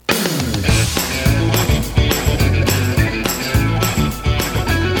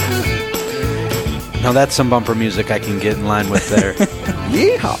Now that's some bumper music I can get in line with there.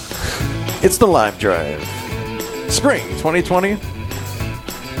 Yeehaw! It's the Live Drive. Spring 2020.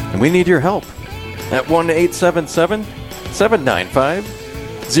 And we need your help at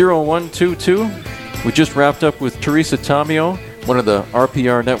 1-877-795-0122. We just wrapped up with Teresa Tomeo, one of the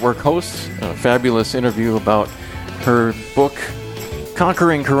RPR Network hosts, a fabulous interview about her book,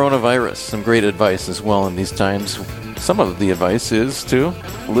 Conquering Coronavirus. Some great advice as well in these times. Some of the advice is to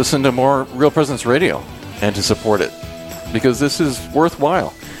listen to more Real Presence Radio and to support it, because this is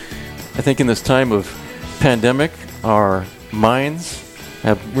worthwhile. I think in this time of pandemic, our minds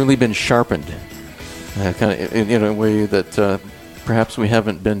have really been sharpened kind of in a way that perhaps we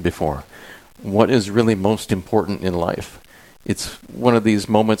haven't been before. What is really most important in life? It's one of these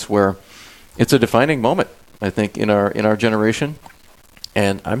moments where it's a defining moment, I think, in our generation.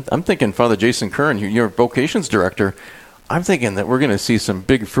 And I'm thinking, Father Jason Kern, your vocations director, I'm thinking that we're going to see some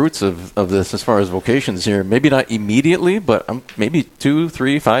big fruits of this as far as vocations here. Maybe not immediately, but maybe 2,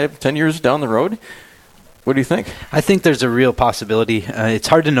 3, 5, 10 years down the road. What do you think? I think there's a real possibility. It's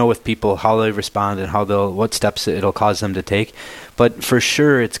hard to know with people how they respond and what steps it'll cause them to take. But for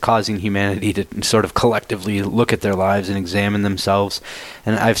sure, it's causing humanity to sort of collectively look at their lives and examine themselves.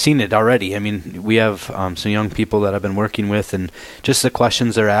 And I've seen it already. I mean, we have some young people that I've been working with, and just the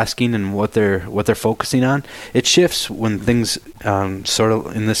questions they're asking and what they're focusing on. It shifts when things sort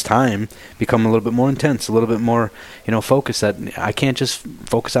of in this time become a little bit more intense, a little bit more focused. That I can't just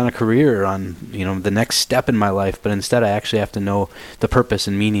focus on a career, on the next step in my life, but instead I actually have to know the purpose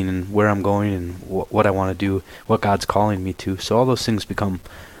and meaning and where I'm going and what I want to do, what God's calling me to. So all those things become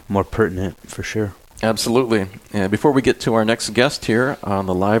more pertinent for sure. Absolutely. Before we get to our next guest here on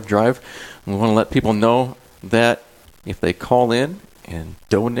the Live Drive, we want to let people know that if they call in and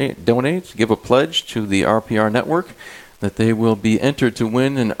donate, give a pledge to the RPR Network, that they will be entered to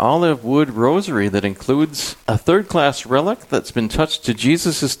win an olive wood rosary that includes a third-class relic that's been touched to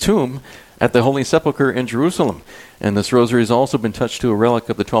Jesus' tomb at the Holy Sepulchre in Jerusalem. And this rosary has also been touched to a relic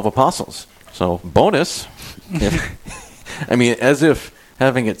of the 12 apostles. So, bonus. As if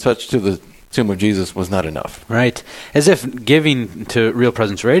having it touched to the tomb of Jesus was not enough. Right. As if giving to Real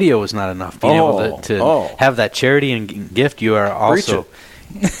Presence Radio was not enough. Being able to have that charity and gift, you are also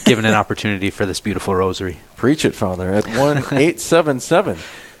given an opportunity for this beautiful rosary. Preach it, Father, at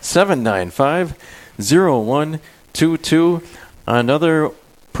 1-877-795-0122. Another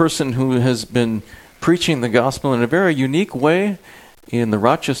person who has been preaching the gospel in a very unique way in the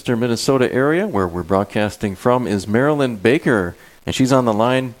Rochester, Minnesota area, where we're broadcasting from, is Marilyn Baker, and she's on the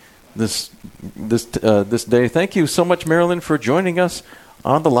line this day. Thank you so much, Marilyn, for joining us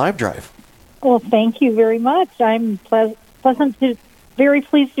on the Live Drive. Well, thank you very much. I'm very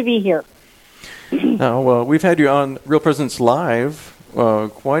pleased to be here. Now, we've had you on Real Presence Live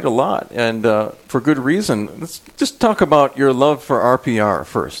quite a lot, and for good reason. Let's just talk about your love for RPR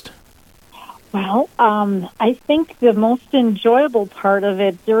first. Well, I think the most enjoyable part of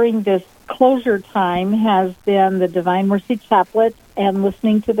it during this closure time has been the Divine Mercy Chaplet and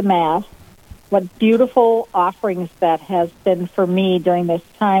listening to the Mass. What beautiful offerings that has been for me during this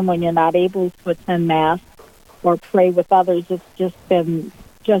time when you're not able to attend Mass or pray with others. It's just been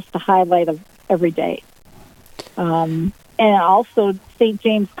a highlight of every day. And also St.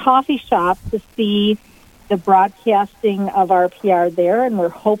 James Coffee Shop to see the broadcasting of RPR there, and we're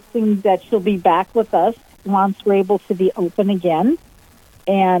hoping that she'll be back with us once we're able to be open again.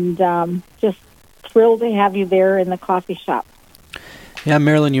 And just thrilled to have you there in the coffee shop. Yeah,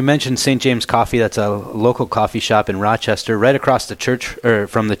 Marilyn, you mentioned St. James Coffee. That's a local coffee shop in Rochester, right across the church, or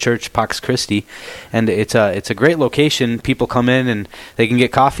from the church Pax Christi, and it's a great location. People come in and they can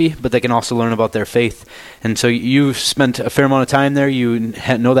get coffee, but they can also learn about their faith. And so you've spent a fair amount of time there. You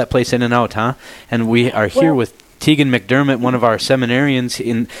know that place in and out, huh? And we are here with Tegan McDermott, one of our seminarians.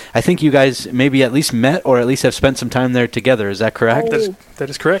 I think you guys maybe at least met or at least have spent some time there together. Is that correct? That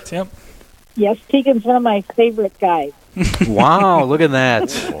is correct, yep. Yes, Tegan's one of my favorite guys. Wow, look at that.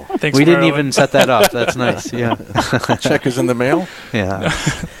 Thanks, we didn't Marilyn. even set that up. That's nice, yeah. Check is in the mail? Yeah.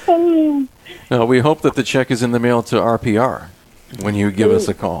 No, we hope that the check is in the mail to RPR when you give us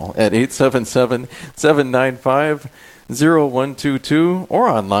a call at 877-795-0122 or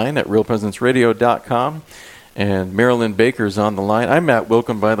online at realpresenceradio.com. And Marilyn Baker's on the line. I'm Matt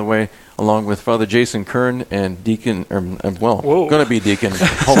Wilkham, by the way, along with Father Jason Kern and Deacon, going to be Deacon,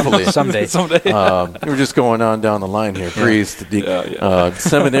 hopefully. Someday. We're just going on down the line here. Priest, Deacon,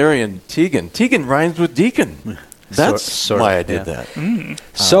 seminarian, Tegan. Tegan rhymes with Deacon. That's why I did that.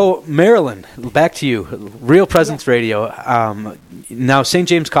 So, Marilyn, back to you. Real Presence Radio. Now, St.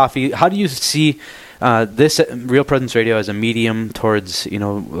 James Coffee, how do you see this Real Presence Radio as a medium towards,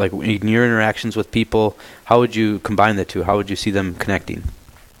 like in your interactions with people, how would you combine the two? How would you see them connecting?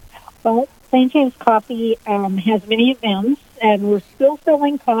 Well, St. James Coffee has many events, and we're still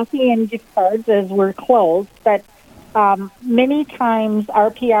selling coffee and gift cards as we're closed, but many times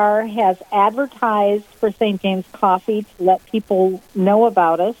RPR has advertised for St. James Coffee to let people know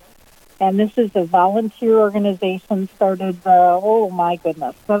about us. And this is a volunteer organization started,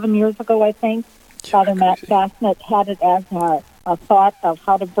 7 years ago, I think. Father Matt Gassnett had it as a thought of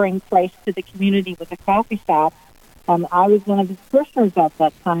how to bring Christ to the community with a coffee shop. I was one of his parishioners at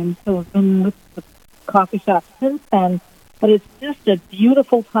that time, so I've been with the coffee shop since then. But it's just a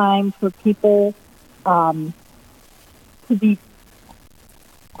beautiful time for people to be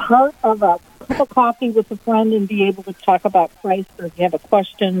part of a cup of coffee with a friend and be able to talk about Christ, or if you have a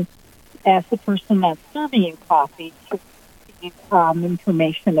question, ask the person that's serving you coffee to receive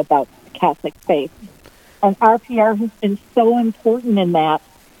information about the Catholic faith. And RPR has been so important in that,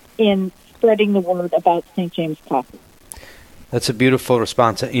 in spreading the word about St. James Coffee. That's a beautiful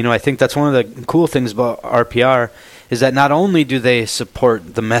response. I think that's one of the cool things about RPR is that not only do they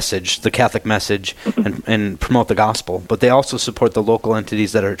support the message, the Catholic message, and promote the gospel, but they also support the local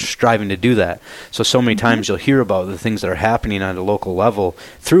entities that are striving to do that. So many times you'll hear about the things that are happening at a local level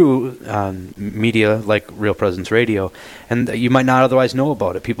through media like Real Presence Radio, and you might not otherwise know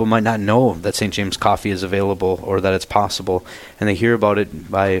about it. People might not know that St. James Coffee is available or that it's possible, and they hear about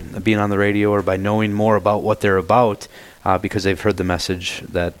it by being on the radio or by knowing more about what they're about because they've heard the message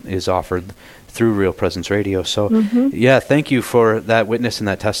that is offered through Real Presence Radio. So, thank you for that witness and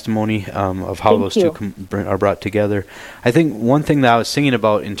that testimony of how those two are brought together. I think one thing that I was singing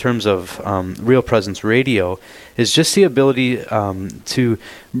about in terms of Real Presence Radio is just the ability to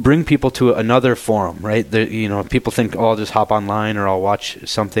bring people to another forum, right? People think, I'll just hop online or I'll watch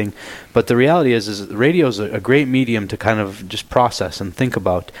something. But the reality is radio is a great medium to kind of just process and think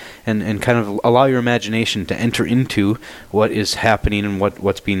about and kind of allow your imagination to enter into what is happening and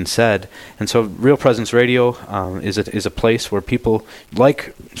what's being said. And so Real Presence Radio is a place where people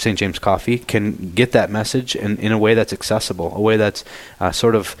like St. James Coffee can get that message in a way that's accessible, a way that's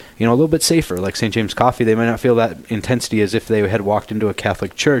sort of, a little bit safer. Like St. James Coffee, they might not feel that intensity as if they had walked into a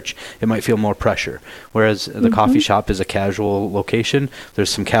Catholic church. It might feel more pressure. Whereas the coffee shop is a casual location. There's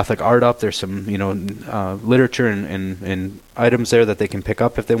some Catholic art up. There's some, literature and items there that they can pick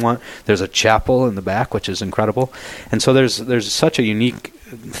up if they want. There's a chapel in the back, which is incredible. And so there's such a unique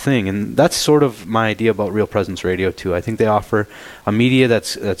thing, and that's sort of my idea about Real Presence Radio too. I think they offer a media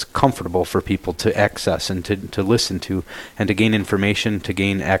that's comfortable for people to access and to listen to and to gain information, to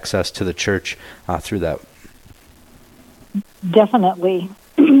gain access to the church through that. Definitely.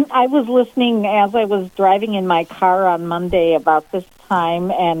 I was listening as I was driving in my car on Monday about this time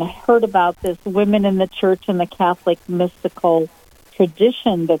and heard about this Women in the Church and the Catholic Mystical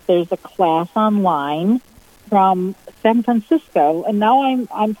Tradition, that there's a class online from San Francisco, and now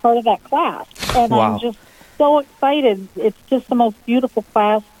I'm part of that class, and wow. I'm just so excited. It's just the most beautiful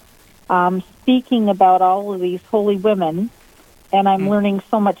class, speaking about all of these holy women, and I'm learning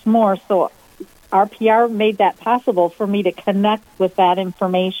so much more. So RPR made that possible for me to connect with that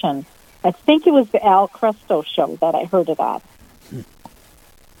information. I think it was the Al Cresto show that I heard it on.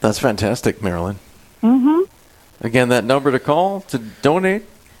 That's fantastic, Marilyn. Again, that number to call to donate,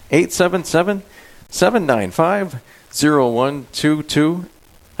 877-795-0122.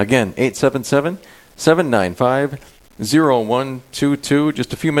 Again, 877-795-0122.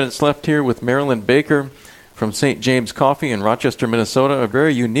 Just a few minutes left here with Marilyn Baker from St. James Coffee in Rochester, Minnesota, a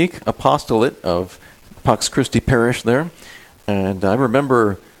very unique apostolate of Pax Christi Parish there. And I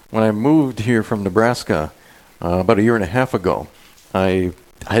remember when I moved here from Nebraska about a year and a half ago, I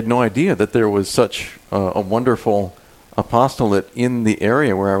had no idea that there was such a wonderful apostolate in the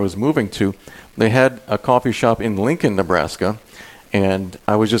area where I was moving to. They had a coffee shop in Lincoln, Nebraska, and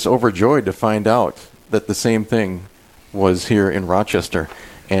I was just overjoyed to find out that the same thing was here in Rochester.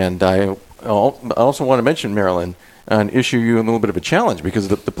 And I also want to mention, Marilyn, and issue you a little bit of a challenge, because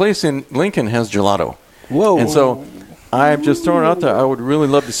the place in Lincoln has gelato. Whoa. And so I've just thrown it out there. I would really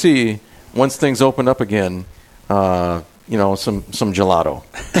love to see, once things open up again, some gelato.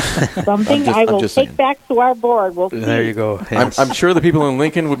 Something I will take back to our board. We'll see. There you go. I'm sure the people in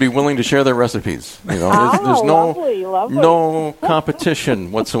Lincoln would be willing to share their recipes. There's lovely. no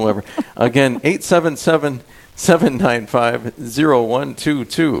competition whatsoever. Again,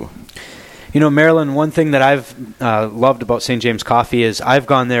 877-795-0122. Marilyn, one thing that I've loved about St. James Coffee is I've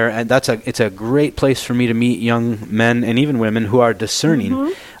gone there, and it's a great place for me to meet young men and even women who are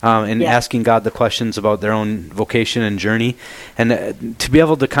discerning. and asking God the questions about their own vocation and journey, and to be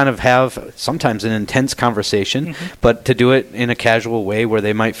able to kind of have sometimes an intense conversation, but to do it in a casual way where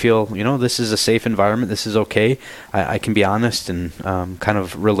they might feel, this is a safe environment, this is okay, I can be honest and kind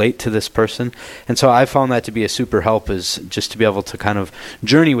of relate to this person. And so I found that to be a super help, is just to be able to kind of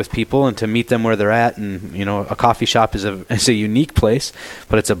journey with people and to meet them where they're at. And a coffee shop is a unique place,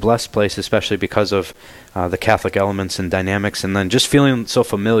 but it's a blessed place, especially because of the Catholic elements and dynamics, and then just feeling so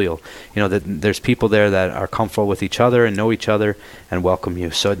familial, that there's people there that are comfortable with each other and know each other and welcome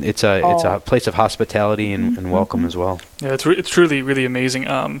you. So it's a place of hospitality and welcome as well. Yeah, it's truly really amazing.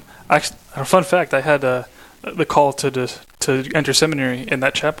 Actually, a fun fact: I had the call to enter seminary in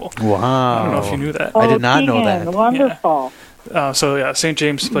that chapel. Wow! I don't know if you knew that. I did not know that. Wonderful. So St.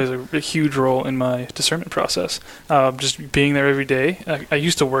 James plays a huge role in my discernment process. Just being there every day. I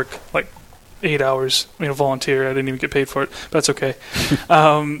used to work like 8 hours, volunteer. I didn't even get paid for it, but that's okay.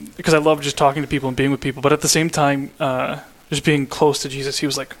 Because I love just talking to people and being with people. But at the same time, just being close to Jesus, he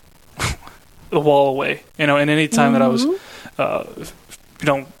was like a wall away. And any time that I was,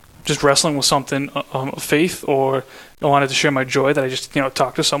 just wrestling with something, faith, or I wanted to share my joy, that I just,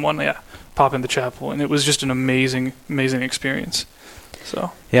 talk to someone, pop in the chapel. And it was just an amazing, amazing experience.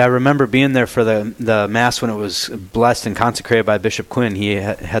 So. Yeah, I remember being there for the Mass when it was blessed and consecrated by Bishop Quinn. He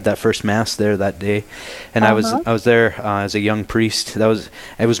had that first Mass there that day, and I was there as a young priest.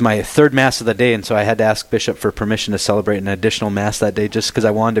 It was my third Mass of the day, and so I had to ask Bishop for permission to celebrate an additional Mass that day, just because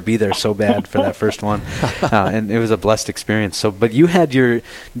I wanted to be there so bad for that first one, and it was a blessed experience. So, but you had your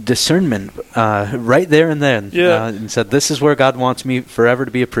discernment right there and then, and said, "This is where God wants me forever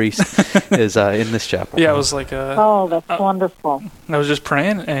to be a priest." Is in this chapel. Yeah, it was like that's wonderful. I was just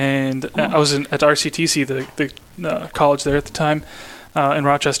praying. And I was at RCTC, the college there at the time, in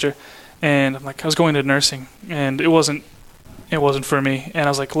Rochester, and I was going to nursing, and it wasn't for me. And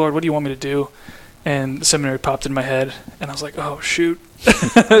I was like, Lord, what do you want me to do? And the seminary popped in my head, and I was like, oh shoot,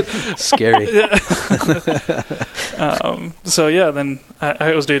 scary. Then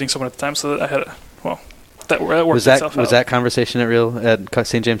I was dating someone at the time, so that I had that worked itself out. Was that conversation at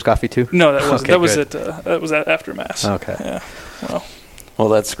St. James Coffee too? No, that wasn't. Okay, that was at after Mass. Okay. Yeah. Well,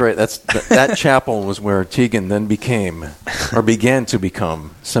 that's great. That chapel was where Tegan then began to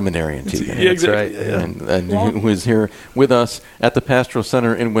become seminarian Tegan. Yeah, exactly. That's right. Yeah. And who is here with us at the Pastoral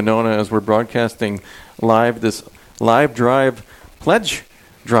Center in Winona as we're broadcasting live this live drive pledge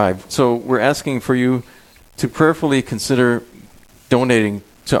drive. So we're asking for you to prayerfully consider donating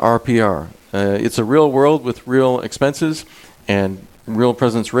to RPR. It's a real world with real expenses, and Real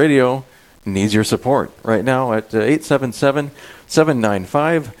Presence Radio needs your support right now at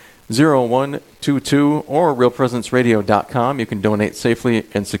 877-795-0122 or realpresenceradio.com. You can donate safely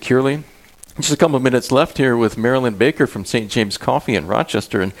and securely. Just a couple of minutes left here with Marilyn Baker from St. James Coffee in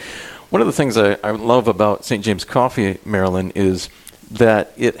Rochester. And one of the things I love about St. James Coffee, Marilyn, is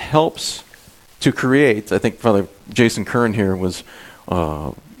that it helps to create, I think Father Jason Kern here was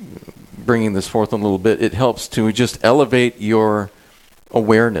bringing this forth a little bit, it helps to just elevate your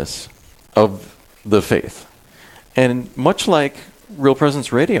awareness of the faith, and much like Real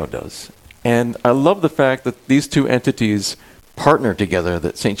Presence Radio does. And I love the fact that these two entities partner together,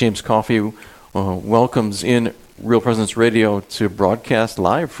 that St. James Coffee welcomes in Real Presence Radio to broadcast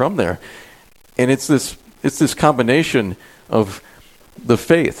live from there. And it's this combination of the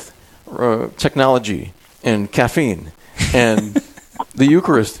faith, technology, and caffeine, and the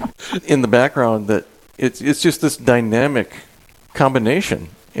Eucharist in the background, that it's just this dynamic combination.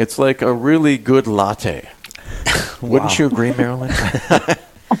 It's like a really good latte. Wouldn't you agree, Marilyn?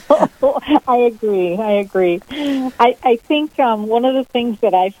 I agree. I think one of the things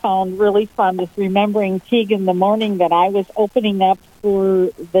that I found really fun is remembering, Tegan, the morning that I was opening up for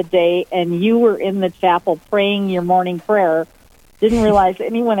the day and you were in the chapel praying your morning prayer. Didn't realize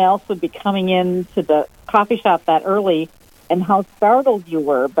anyone else would be coming in to the coffee shop that early, and how startled you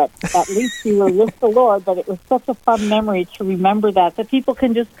were, but at least you were with the Lord. But it was such a fun memory to remember that people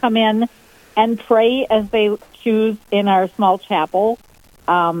can just come in and pray as they choose in our small chapel.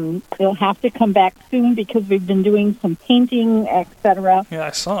 They'll have to come back soon because we've been doing some painting, etc. Yeah,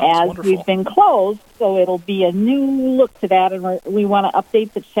 I saw. As wonderful. We've been closed, so it'll be a new look to that, and we want to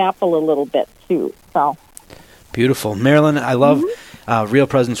update the chapel a little bit too. So beautiful, Marilyn. I love Real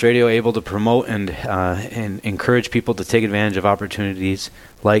Presence Radio, able to promote and encourage people to take advantage of opportunities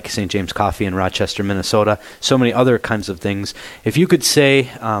like St. James Coffee in Rochester, Minnesota, so many other kinds of things. If you could say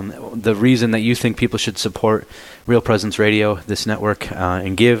the reason that you think people should support Real Presence Radio, this network,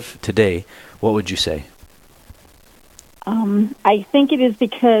 and give today, what would you say? I think it is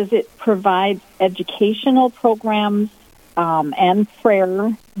because it provides educational programs and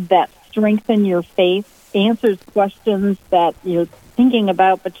prayer that strengthen your faith, answers questions that you're thinking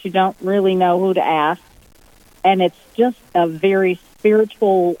about but you don't really know who to ask. And it's just a very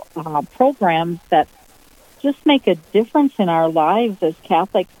spiritual program that just make a difference in our lives as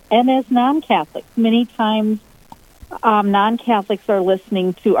Catholics and as non-Catholics. Many times non-Catholics are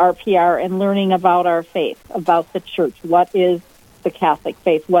listening to RPR and learning about our faith, about the church. What is the Catholic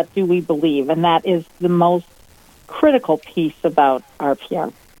faith? What do we believe? And that is the most critical piece about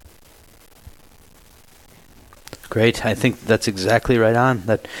RPR. Great. I think that's exactly right on,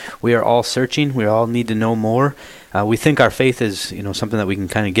 that we are all searching. We all need to know more. We think our faith is, something that we can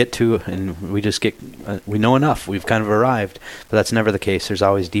kind of get to, and we just we know enough. We've kind of arrived, but that's never the case. There's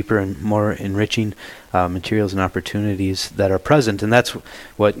always deeper and more enriching materials and opportunities that are present, and that's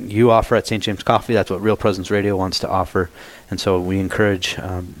what you offer at St. James Coffee. That's what Real Presence Radio wants to offer, and so we encourage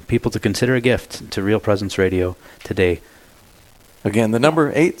people to consider a gift to Real Presence Radio today. Again, the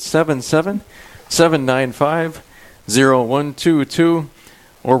number 877-795-0122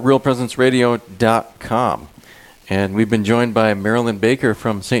 or realpresenceradio.com. And we've been joined by Marilyn Baker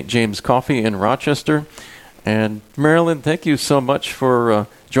from St. James Coffee in Rochester. And Marilyn, thank you so much for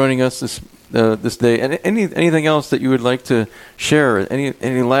joining us this day. And anything else that you would like to share?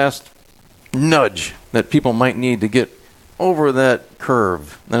 Any last nudge that people might need to get over that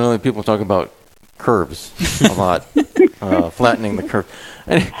curve? I know that people talk about curves a lot, flattening the curve.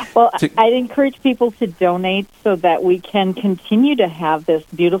 Well, I'd encourage people to donate so that we can continue to have this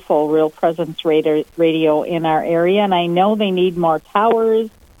beautiful Real Presence radio in our area. And I know they need more towers.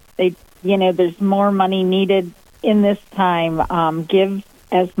 There's more money needed in this time. Give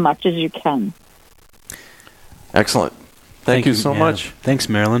as much as you can. Excellent. Thank you so much. Thanks,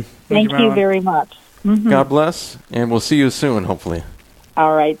 Marilyn. Thank you very much. Mm-hmm. God bless, and we'll see you soon, hopefully.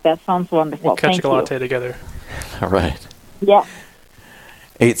 All right. That sounds wonderful. We'll catch Thank a you. latte together. All right. Yeah.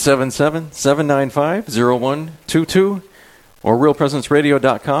 877-795-0122 or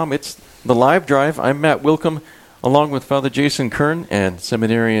realpresenceradio.com. It's the live drive. I'm Matt Wilkham, along with Father Jason Kern and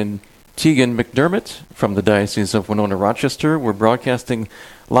Seminarian Tegan McDermott from the Diocese of Winona-Rochester. We're broadcasting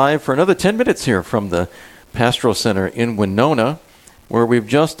live for another 10 minutes here from the Pastoral Center in Winona, where we've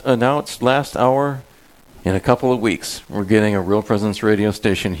just announced last hour, in a couple of weeks, we're getting a Real Presence radio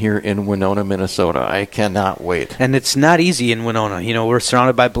station here in Winona, Minnesota. I cannot wait. And it's not easy in Winona. We're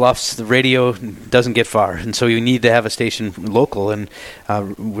surrounded by bluffs. The radio doesn't get far. And so you need to have a station local. And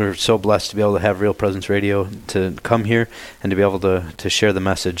we're so blessed to be able to have Real Presence Radio to come here and to be able to share the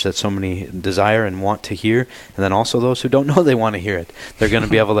message that so many desire and want to hear. And then also those who don't know they want to hear it. They're going to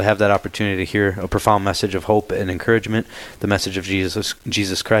be able to have that opportunity to hear a profound message of hope and encouragement, the message of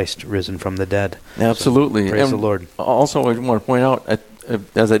Jesus Christ risen from the dead. Absolutely. Praise the Lord. Also, I want to point out,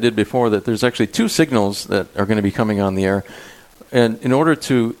 as I did before, that there's actually 2 signals that are going to be coming on the air. And in order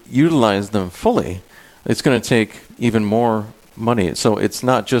to utilize them fully, it's going to take even more money. So it's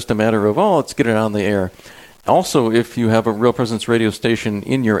not just a matter of, let's get it on the air. Also, if you have a Real Presence radio station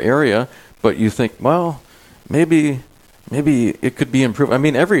in your area, but you think, maybe it could be improved. I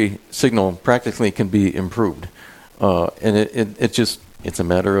mean, every signal practically can be improved. And it's a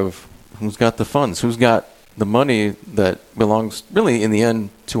matter of who's got the funds, who's got the money that belongs really in the end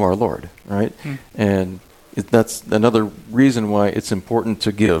to our Lord, right? And that's another reason why it's important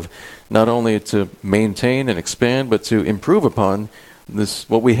to give, not only to maintain and expand, but to improve upon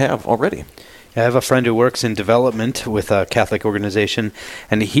what we have already. I have a friend who works in development with a Catholic organization,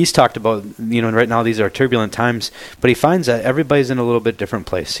 and he's talked about, right now these are turbulent times, but he finds that everybody's in a little bit different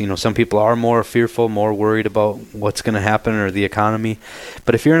place. Some people are more fearful, more worried about what's going to happen or the economy.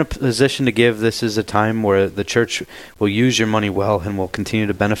 But if you're in a position to give, this is a time where the church will use your money well and will continue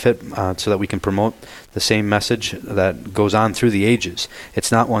to benefit so that we can promote the same message that goes on through the ages.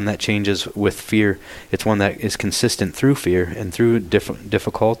 It's not one that changes with fear. It's one that is consistent through fear and through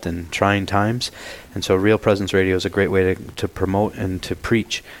difficult and trying times. And so Real Presence Radio is a great way to promote and to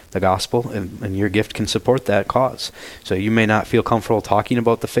preach the gospel, and your gift can support that cause. So you may not feel comfortable talking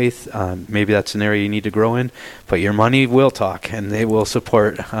about the faith. Maybe that's an area you need to grow in, but your money will talk, and they will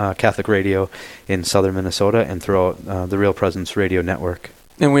support Catholic radio in southern Minnesota and throughout the Real Presence Radio network.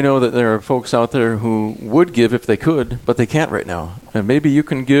 And we know that there are folks out there who would give if they could, but they can't right now. And maybe you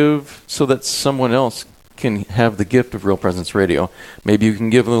can give so that someone else can have the gift of Real Presence Radio. Maybe you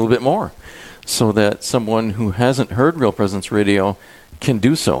can give a little bit more so that someone who hasn't heard Real Presence Radio can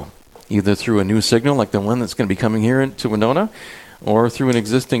do so, either through a new signal like the one that's going to be coming here to Winona, or through an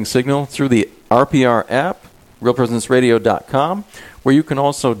existing signal through the RPR app, realpresenceradio.com, where you can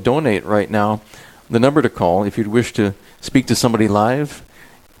also donate right now. The number to call if you'd wish to speak to somebody live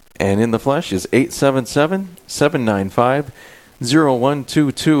and in the flesh is 877-795-0122.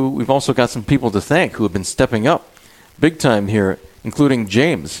 0122. We've also got some people to thank who have been stepping up big time here, including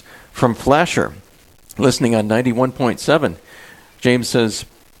James from Flasher, listening on 91.7. James says,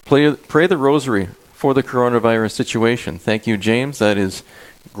 pray the rosary for the coronavirus situation. Thank you, James. That is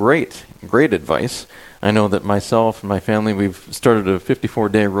great advice. I know that myself and my family, we've started a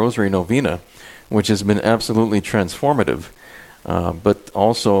 54-day rosary novena, which has been absolutely transformative. But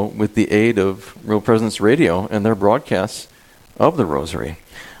also with the aid of Real Presence Radio and their broadcasts of the rosary.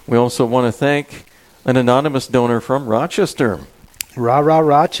 We also want to thank an anonymous donor from Rochester. Rah, rah,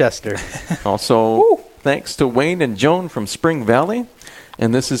 Rochester. Also, thanks to Wayne and Joan from Spring Valley.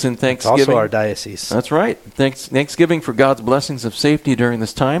 And this is in Thanksgiving. It's also our diocese. That's right. Thanksgiving for God's blessings of safety during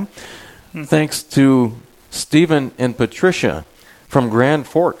this time. Thanks to Stephen and Patricia from Grand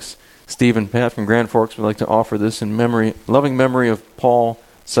Forks. Steve and Pat from Grand Forks would like to offer this in loving memory of Paul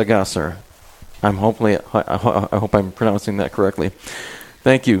Sagasser. I hope I'm pronouncing that correctly.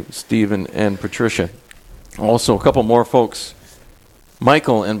 Thank you, Stephen and Patricia. Also, a couple more folks.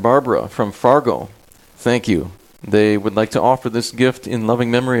 Michael and Barbara from Fargo. Thank you. They would like to offer this gift in loving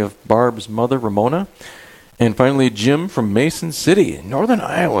memory of Barb's mother, Ramona. And finally, Jim from Mason City, Northern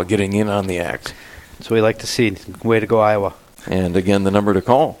Iowa, getting in on the act. That's what we like to see. Way to go, Iowa. And again, the number to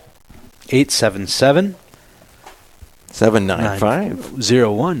call. 877 795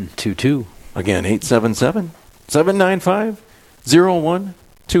 0122. Again, 877 795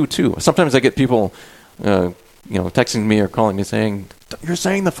 0122. Sometimes I get people texting me or calling me saying, you're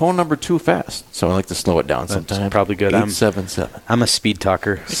saying the phone number too fast. So I like to slow it down sometimes. That's probably good. 877 I'm a speed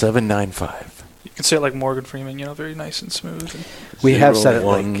talker. 795. You can say it like Morgan Freeman, very nice and smooth. We have said it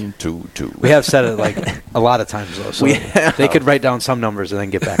 0122. We have said it like a lot of times though. So they could write down some numbers and then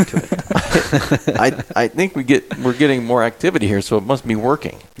get back to it. I think we're getting more activity here, so it must be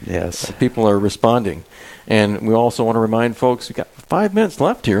working. Yes. People are responding. And we also want to remind folks, we've got 5 minutes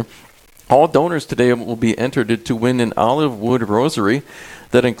left here. All donors today will be entered to win an olive wood rosary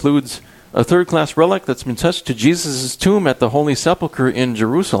that includes a third-class relic that's been touched to Jesus' tomb at the Holy Sepulchre in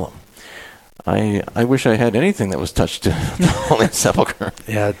Jerusalem. I wish I had anything that was touched to the Holy Sepulchre.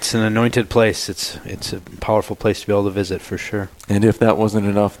 Yeah, it's an anointed place. It's a powerful place to be able to visit for sure. And if that wasn't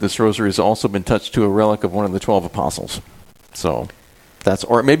enough, this rosary has also been touched to a relic of one of the 12 apostles. So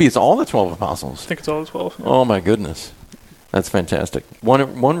or maybe it's all the 12 apostles. I think it's all the 12. Yeah. Oh my goodness. That's fantastic.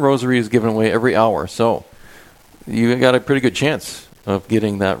 One rosary is given away every hour, so you got a pretty good chance of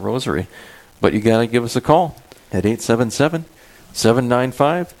getting that rosary. But you got to give us a call at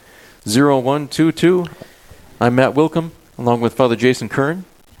 877-795-0122. I'm Matt Wilkham, along with Father Jason Kern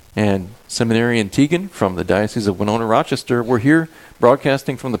and Seminarian Tegan from the Diocese of Winona-Rochester. We're here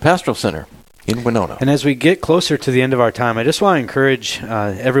broadcasting from the Pastoral Center in Winona. And as we get closer to the end of our time, I just want to encourage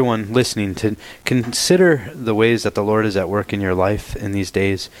everyone listening to consider the ways that the Lord is at work in your life in these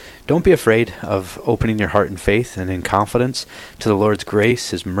days. Don't be afraid of opening your heart in faith and in confidence to the Lord's grace,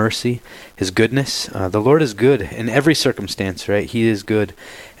 His mercy, His goodness. The Lord is good in every circumstance, right? He is good.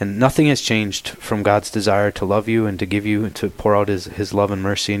 And nothing has changed from God's desire to love you and to give you, to pour out His love and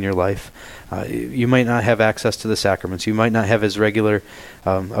mercy in your life. You might not have access to the sacraments. You might not have as regular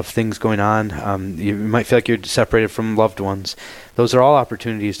of things going on. You might feel like you're separated from loved ones. Those are all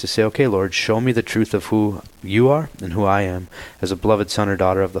opportunities to say, okay, Lord, show me the truth of who you are and who I am as a beloved son or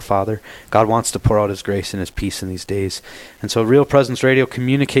daughter of the Father. God wants to pour out His grace and His peace in these days. And so Real Presence Radio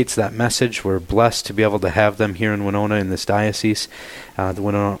communicates that message. We're blessed to be able to have them here in Winona in this diocese,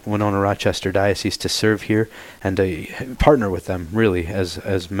 the Winona-Rochester Diocese, to serve here and to partner with them, really,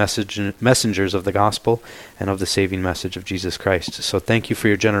 as messengers of the gospel and of the saving message of Jesus Christ. So thank you for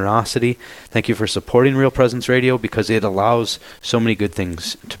your generosity. Thank you for supporting Real Presence Radio, because it allows so many good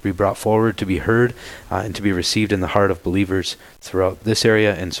things to be brought forward, to be heard, and to be received in the heart of believers throughout this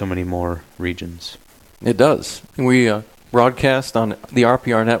area and so many more regions. It does. We broadcast on the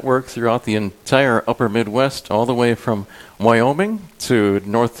RPR network throughout the entire upper Midwest, all the way from Wyoming to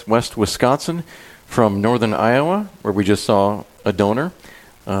northwest Wisconsin, from northern Iowa, where we just saw a donor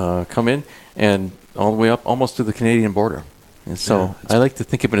come in, and all the way up almost to the Canadian border. And so I like to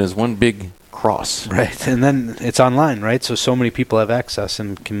think of it as one big cross. Right, and then it's online, right? So many people have access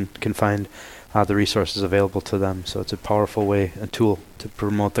and can find the resources available to them. So it's a powerful way, a tool to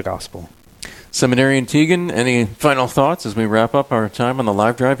promote the gospel. Seminarian Tegan, any final thoughts as we wrap up our time on the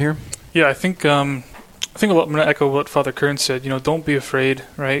live drive here? Yeah, I think I'm going to echo what Father Kern said. Don't be afraid,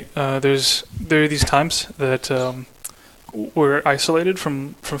 right? There are these times that we're isolated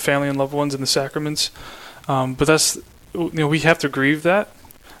from family and loved ones in the sacraments, but that's we have to grieve that.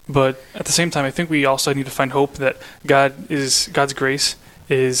 But at the same time, I think we also need to find hope that God's grace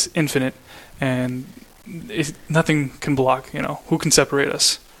is infinite, and nothing can block. Who can separate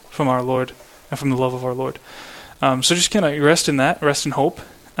us from our Lord and from the love of our Lord? So just kind of rest in that, rest in hope.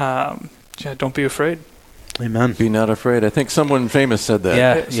 Don't be afraid. Amen. Be not afraid. I think someone famous said that.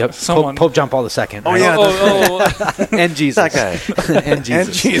 Yeah, yep. Someone. Pope John Paul II. Oh, right? yeah. And Jesus. That guy. And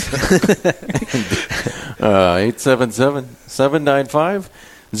Jesus.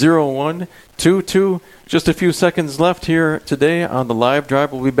 877-795-0122. Just a few seconds left here today on the live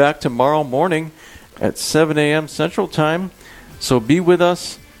drive. We'll be back tomorrow morning at 7 a.m. Central Time. So be with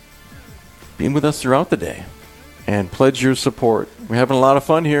us. Be with us throughout the day and pledge your support. We're having a lot of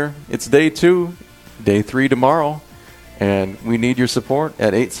fun here. It's day 2, day 3 tomorrow, and we need your support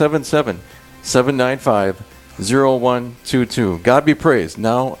at 877-795-0122. God be praised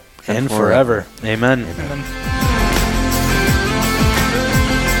now and forever. Amen. Amen.